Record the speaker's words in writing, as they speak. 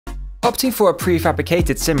Opting for a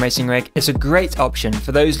prefabricated sim racing rig is a great option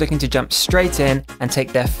for those looking to jump straight in and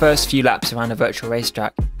take their first few laps around a virtual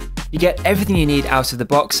racetrack. You get everything you need out of the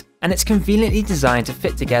box, and it's conveniently designed to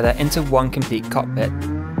fit together into one complete cockpit.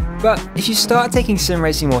 But if you start taking sim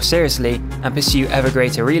racing more seriously and pursue ever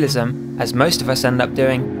greater realism, as most of us end up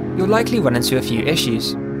doing, you'll likely run into a few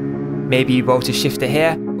issues. Maybe you bolt a shifter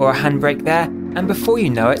here or a handbrake there, and before you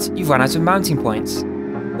know it, you've run out of mounting points.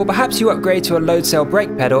 Or perhaps you upgrade to a load cell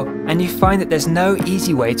brake pedal and you find that there's no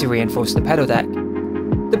easy way to reinforce the pedal deck.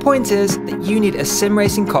 The point is that you need a sim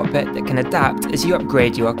racing cockpit that can adapt as you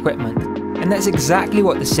upgrade your equipment, and that's exactly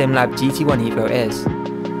what the Sim-Lab GT1 Evo is.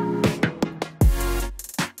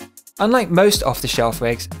 Unlike most off-the-shelf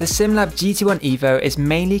rigs, the Sim-Lab GT1 Evo is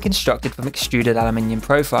mainly constructed from extruded aluminium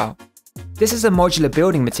profile. This is a modular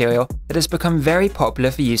building material that has become very popular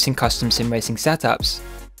for use in custom sim racing setups.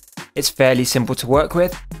 It's fairly simple to work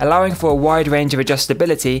with, allowing for a wide range of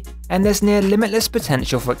adjustability, and there's near limitless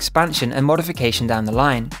potential for expansion and modification down the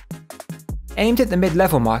line. Aimed at the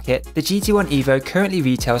mid-level market, the GT1 Evo currently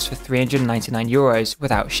retails for €399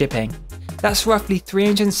 without shipping. That's roughly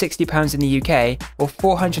 £360 in the UK or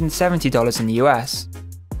 $470 in the US.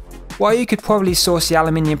 While you could probably source the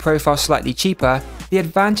aluminium profile slightly cheaper, the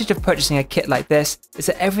advantage of purchasing a kit like this is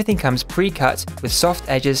that everything comes pre-cut with soft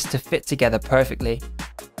edges to fit together perfectly.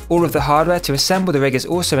 All of the hardware to assemble the rig is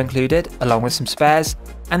also included, along with some spares,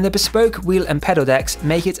 and the bespoke wheel and pedal decks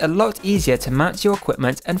make it a lot easier to mount your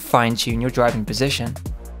equipment and fine-tune your driving position.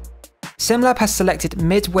 Sim-Lab has selected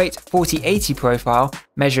mid-weight 40-80 profile,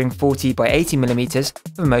 measuring 40 by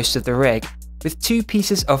 80mm for most of the rig, with two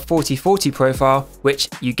pieces of 40-40 profile, which,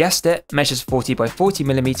 you guessed it, measures 40 by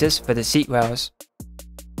 40mm for the seat rails.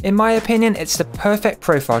 In my opinion, it's the perfect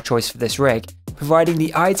profile choice for this rig, providing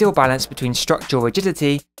the ideal balance between structural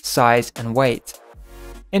rigidity, size and weight.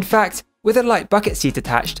 In fact, with a light bucket seat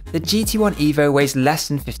attached, the GT1 Evo weighs less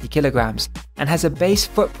than 50 kilograms and has a base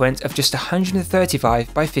footprint of just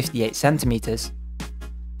 135 by 58 centimeters.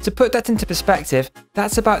 To put that into perspective,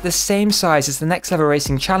 that's about the same size as the Next Level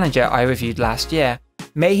Racing Challenger I reviewed last year,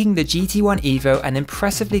 making the GT1 Evo an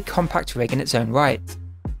impressively compact rig in its own right.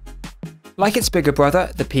 Like its bigger brother,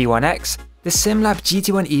 the P1X, the Sim-Lab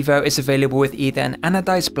GT1 Evo is available with either an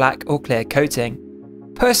anodized black or clear coating.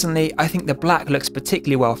 Personally, I think the black looks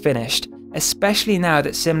particularly well finished, especially now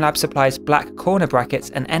that Sim-Lab supplies black corner brackets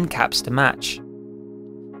and end caps to match.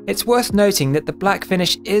 It's worth noting that the black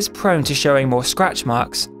finish is prone to showing more scratch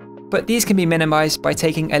marks, but these can be minimized by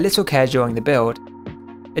taking a little care during the build.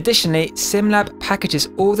 Additionally, Sim-Lab packages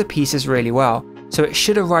all the pieces really well, so it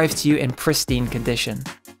should arrive to you in pristine condition.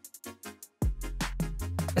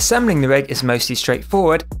 Assembling the rig is mostly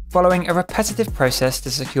straightforward, following a repetitive process to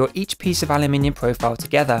secure each piece of aluminium profile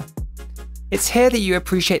together. It's here that you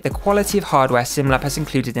appreciate the quality of hardware Sim-Lab has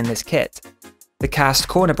included in this kit. The cast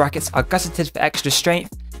corner brackets are gusseted for extra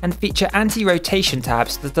strength and feature anti-rotation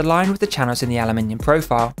tabs that align with the channels in the aluminium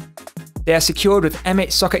profile. They are secured with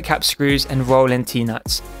M8 socket cap screws and Roland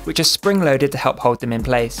T-nuts, which are spring-loaded to help hold them in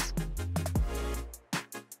place.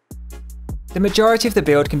 The majority of the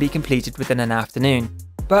build can be completed within an afternoon,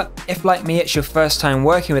 but if like me it's your first time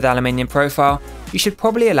working with aluminium profile, you should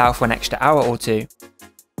probably allow for an extra hour or two.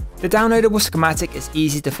 The downloadable schematic is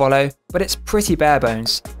easy to follow, but it's pretty bare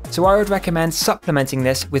bones, so I would recommend supplementing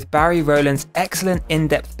this with Barry Roland's excellent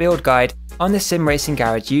in-depth build guide on the Sim Racing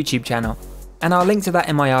Garage YouTube channel, and I'll link to that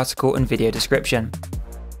in my article and video description.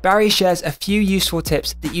 Barry shares a few useful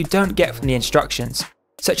tips that you don't get from the instructions,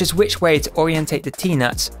 such as which way to orientate the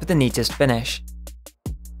T-nuts for the neatest finish.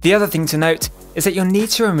 The other thing to note is that you'll need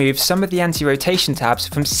to remove some of the anti-rotation tabs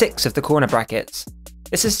from 6 of the corner brackets.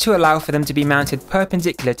 This is to allow for them to be mounted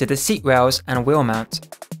perpendicular to the seat rails and wheel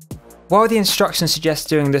mount. While the instructions suggest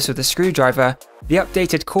doing this with a screwdriver, the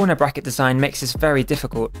updated corner bracket design makes this very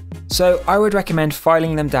difficult, so I would recommend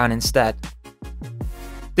filing them down instead.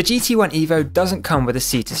 The GT1 Evo doesn't come with a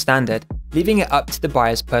seat as standard, leaving it up to the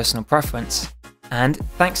buyer's personal preference. And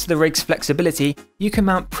thanks to the rig's flexibility, you can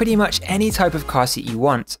mount pretty much any type of car seat you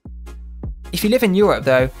want. If you live in Europe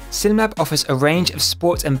though, Sim-Lab offers a range of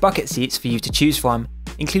sport and bucket seats for you to choose from,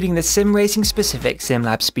 including the sim racing specific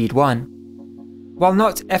Sim-Lab Speed 1. While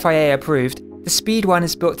not FIA approved, the Speed 1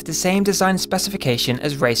 is built to the same design specification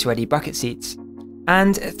as race-ready bucket seats.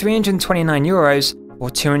 And at €329 or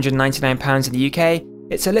 £299 in the UK,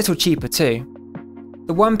 it's a little cheaper too.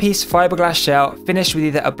 The one-piece fiberglass shell, finished with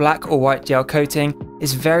either a black or white gel coating,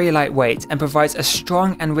 is very lightweight and provides a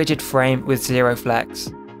strong and rigid frame with zero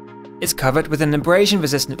flex. It's covered with an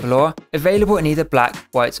abrasion-resistant velour, available in either black,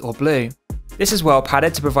 white or blue. This is well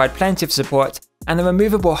padded to provide plenty of support, and the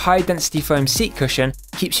removable high-density foam seat cushion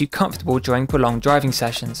keeps you comfortable during prolonged driving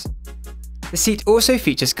sessions. The seat also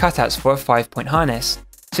features cutouts for a 5-point harness,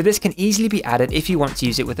 so this can easily be added if you want to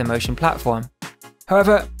use it with a motion platform.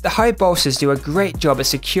 However, the high bolsters do a great job at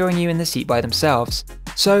securing you in the seat by themselves,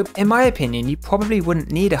 so in my opinion you probably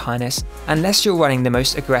wouldn't need a harness unless you're running the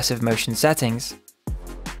most aggressive motion settings.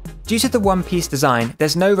 Due to the one-piece design,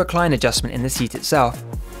 there's no recline adjustment in the seat itself.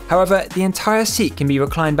 However, the entire seat can be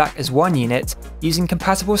reclined back as one unit using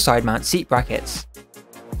compatible side mount seat brackets.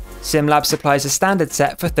 Sim-Lab supplies a standard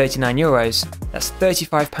set for €39, that's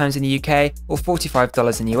 £35 in the UK or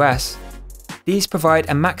 $45 in the US. These provide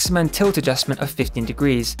a maximum tilt adjustment of 15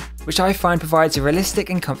 degrees, which I find provides a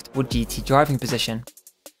realistic and comfortable GT driving position.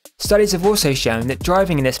 Studies have also shown that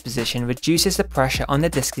driving in this position reduces the pressure on the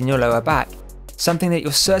discs in your lower back, something that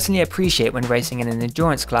you'll certainly appreciate when racing in an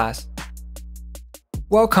endurance class.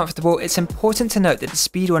 While comfortable, it's important to note that the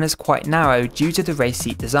speed one is quite narrow due to the race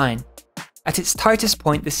seat design. At its tightest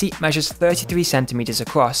point, the seat measures 33 cm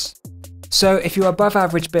across. So if you're above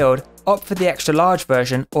average build, opt for the extra large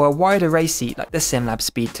version or a wider race seat like the Sim-Lab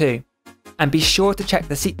Speed 2. And be sure to check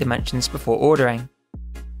the seat dimensions before ordering.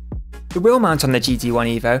 The wheel mount on the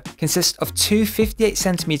GT1 Evo consists of two 58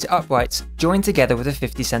 cm uprights joined together with a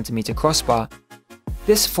 50 cm crossbar.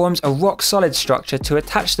 This forms a rock-solid structure to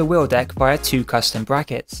attach the wheel deck via two custom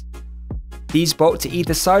brackets. These bolt to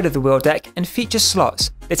either side of the wheel deck and feature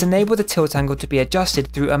slots that enable the tilt angle to be adjusted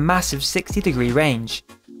through a massive 60-degree range,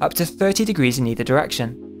 up to 30 degrees in either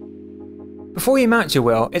direction. Before you mount your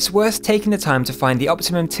wheel, it's worth taking the time to find the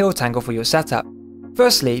optimum tilt angle for your setup.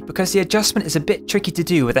 Firstly, because the adjustment is a bit tricky to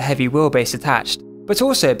do with a heavy wheelbase attached, but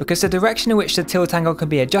also because the direction in which the tilt angle can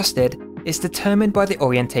be adjusted is determined by the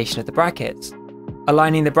orientation of the brackets.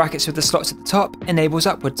 Aligning the brackets with the slots at the top enables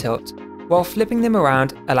upward tilt, while flipping them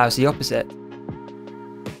around allows the opposite.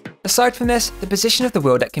 Aside from this, the position of the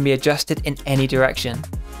wheel deck can be adjusted in any direction.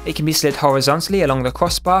 It can be slid horizontally along the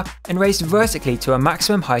crossbar and raised vertically to a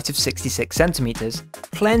maximum height of 66 cm,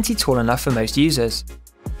 plenty tall enough for most users.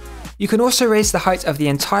 You can also raise the height of the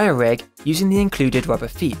entire rig using the included rubber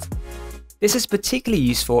feet. This is particularly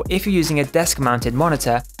useful if you're using a desk-mounted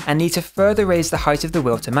monitor and need to further raise the height of the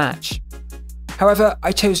wheel to match. However,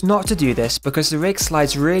 I chose not to do this because the rig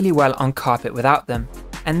slides really well on carpet without them,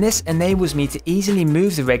 and this enables me to easily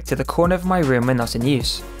move the rig to the corner of my room when not in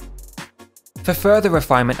use. For further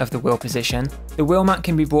refinement of the wheel position, the wheel mount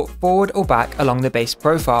can be brought forward or back along the base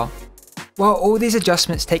profile. While all these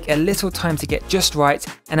adjustments take a little time to get just right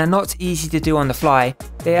and are not easy to do on the fly,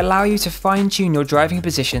 they allow you to fine-tune your driving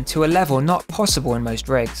position to a level not possible in most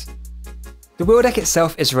rigs. The wheel deck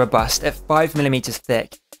itself is robust at 5mm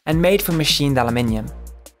thick and made from machined aluminium.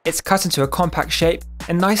 It's cut into a compact shape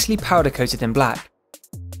and nicely powder coated in black.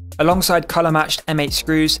 Alongside colour-matched M8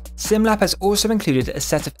 screws, Sim-Lab has also included a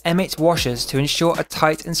set of M8 washers to ensure a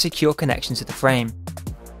tight and secure connection to the frame.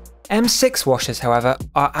 M6 washers, however,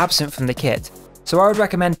 are absent from the kit, so I would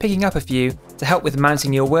recommend picking up a few to help with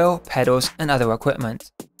mounting your wheel, pedals and other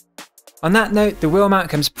equipment. On that note, the wheel mount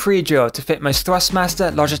comes pre-drilled to fit most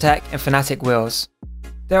Thrustmaster, Logitech and Fanatec wheels.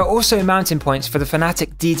 There are also mounting points for the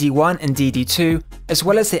Fanatec DD1 and DD2, as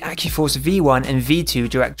well as the AccuForce V1 and V2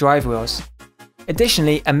 direct drive wheels.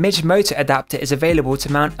 Additionally, a midge motor adapter is available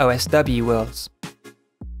to mount OSW wheels.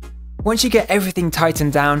 Once you get everything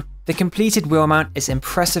tightened down, the completed wheel mount is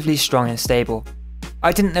impressively strong and stable.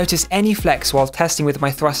 I didn't notice any flex while testing with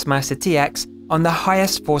my Thrustmaster TX on the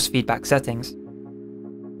highest force feedback settings.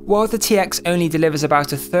 While the TX only delivers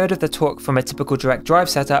about a third of the torque from a typical direct drive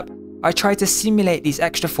setup, I tried to simulate these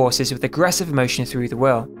extra forces with aggressive motion through the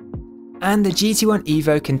wheel. And the GT1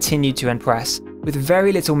 Evo continued to impress, with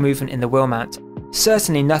very little movement in the wheel mount,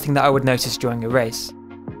 certainly nothing that I would notice during a race.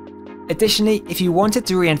 Additionally, if you wanted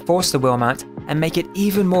to reinforce the wheel mount and make it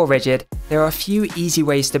even more rigid, there are a few easy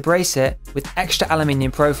ways to brace it with extra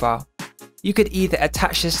aluminium profile. You could either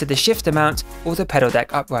attach this to the shifter mount or the pedal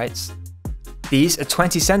deck uprights. These are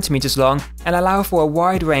 20 cm long and allow for a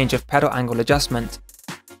wide range of pedal angle adjustment.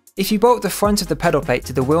 If you bolt the front of the pedal plate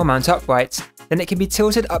to the wheel mount uprights, then it can be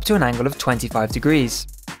tilted up to an angle of 25 degrees.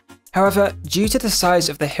 However, due to the size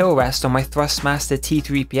of the hill rest on my Thrustmaster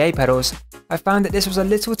T3PA pedals, I found that this was a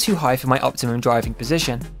little too high for my optimum driving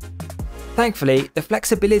position. Thankfully, the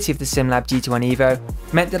flexibility of the Sim-Lab GT1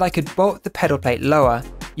 Evo meant that I could bolt the pedal plate lower,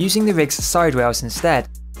 using the rig's side rails instead.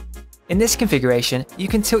 In this configuration, you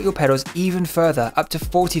can tilt your pedals even further, up to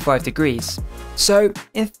 45 degrees. So,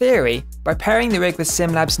 in theory, by pairing the rig with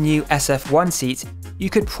Sim-Lab's new SF1 seat, you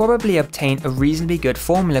could probably obtain a reasonably good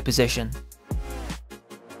formula position.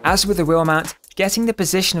 As with the wheel mount, getting the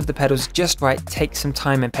position of the pedals just right takes some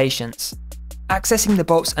time and patience. Accessing the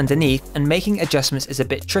bolts underneath and making adjustments is a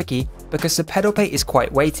bit tricky because the pedal plate is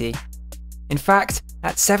quite weighty. In fact,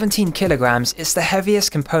 At 17 kilograms, it's the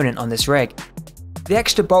heaviest component on this rig. The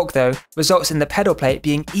extra bulk though results in the pedal plate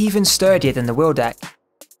being even sturdier than the wheel deck.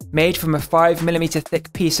 Made from a 5mm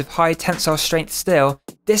thick piece of high tensile strength steel,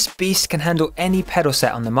 this beast can handle any pedal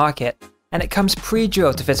set on the market, and it comes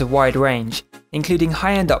pre-drilled to fit a wide range, including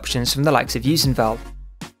high-end options from the likes of Valve.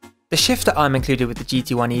 The shifter arm included with the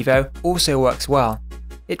GT1 Evo also works well.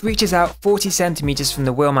 It reaches out 40cm from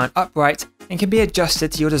the wheel mount upright and can be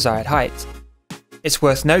adjusted to your desired height. It's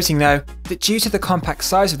worth noting though, that due to the compact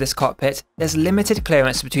size of this cockpit, there's limited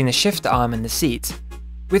clearance between the shifter arm and the seat.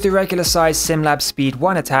 With the regular size Sim-Lab Speed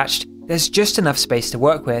 1 attached, there's just enough space to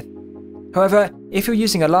work with. However, if you're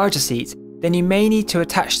using a larger seat, then you may need to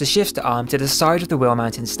attach the shifter arm to the side of the wheel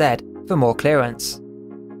mount instead, for more clearance.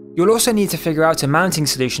 You'll also need to figure out a mounting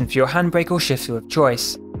solution for your handbrake or shifter of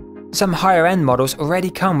choice. Some higher end models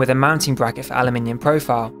already come with a mounting bracket for aluminium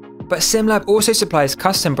profile, but Sim-Lab also supplies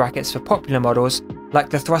custom brackets for popular models like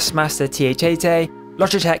the Thrustmaster TH8A,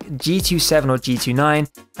 Logitech G27 or G29,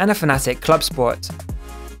 and a Fanatec Club Sport.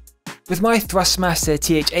 With my Thrustmaster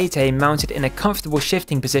TH8A mounted in a comfortable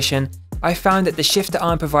shifting position, I found that the shifter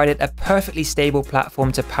arm provided a perfectly stable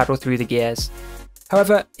platform to paddle through the gears.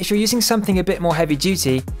 However, if you're using something a bit more heavy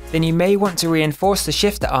duty, then you may want to reinforce the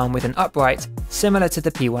shifter arm with an upright, similar to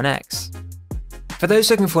the P1X. For those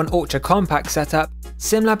looking for an ultra compact setup,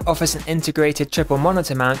 Sim-Lab offers an integrated triple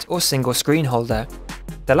monitor mount or single screen holder.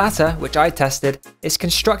 The latter, which I tested, is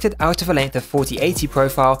constructed out of a length of 4080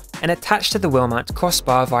 profile and attached to the wheel mount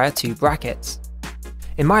crossbar via two brackets.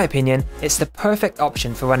 In my opinion, it's the perfect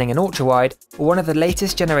option for running an ultra-wide or one of the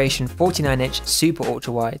latest generation 49-inch super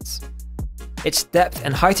ultra-wides. It's depth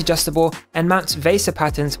and height adjustable and mounts VESA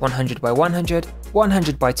patterns 100x100,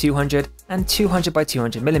 100x200 and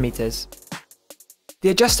 200x200mm.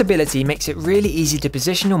 The adjustability makes it really easy to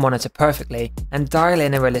position your monitor perfectly and dial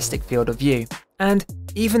in a realistic field of view, and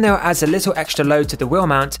even though it adds a little extra load to the wheel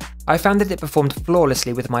mount, I found that it performed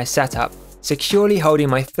flawlessly with my setup, securely holding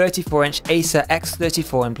my 34-inch Acer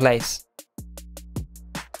X34 in place.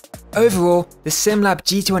 Overall, the Sim-Lab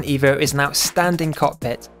GT1 Evo is an outstanding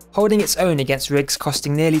cockpit, holding its own against rigs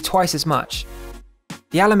costing nearly twice as much.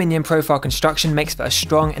 The aluminium profile construction makes for a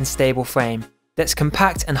strong and stable frame that's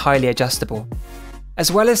compact and highly adjustable.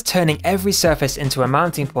 As well as turning every surface into a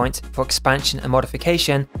mounting point for expansion and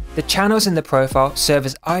modification, the channels in the profile serve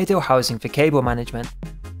as ideal housing for cable management.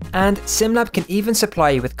 And Sim-Lab can even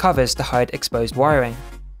supply you with covers to hide exposed wiring.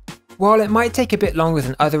 While it might take a bit longer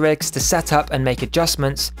than other rigs to set up and make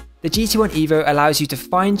adjustments, the GT1 Evo allows you to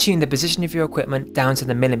fine-tune the position of your equipment down to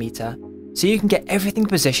the millimeter, so you can get everything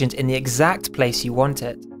positioned in the exact place you want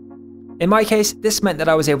it. In my case, this meant that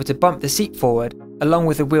I was able to bump the seat forward, along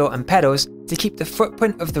with the wheel and pedals, to keep the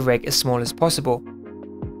footprint of the rig as small as possible.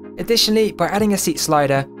 Additionally, by adding a seat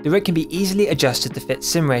slider, the rig can be easily adjusted to fit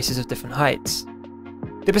sim races of different heights.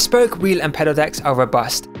 The bespoke wheel and pedal decks are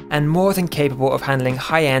robust, and more than capable of handling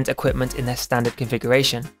high-end equipment in their standard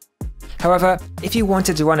configuration. However, if you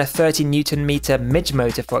wanted to run a 30Nm midge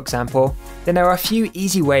motor for example, then there are a few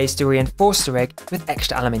easy ways to reinforce the rig with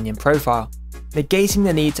extra aluminium profile, negating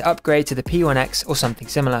the need to upgrade to the P1X or something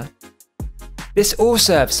similar. This all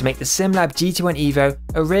serves to make the Sim-Lab GT1 Evo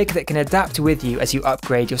a rig that can adapt with you as you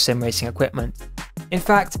upgrade your sim racing equipment. In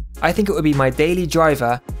fact, I think it will be my daily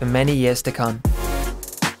driver for many years to come.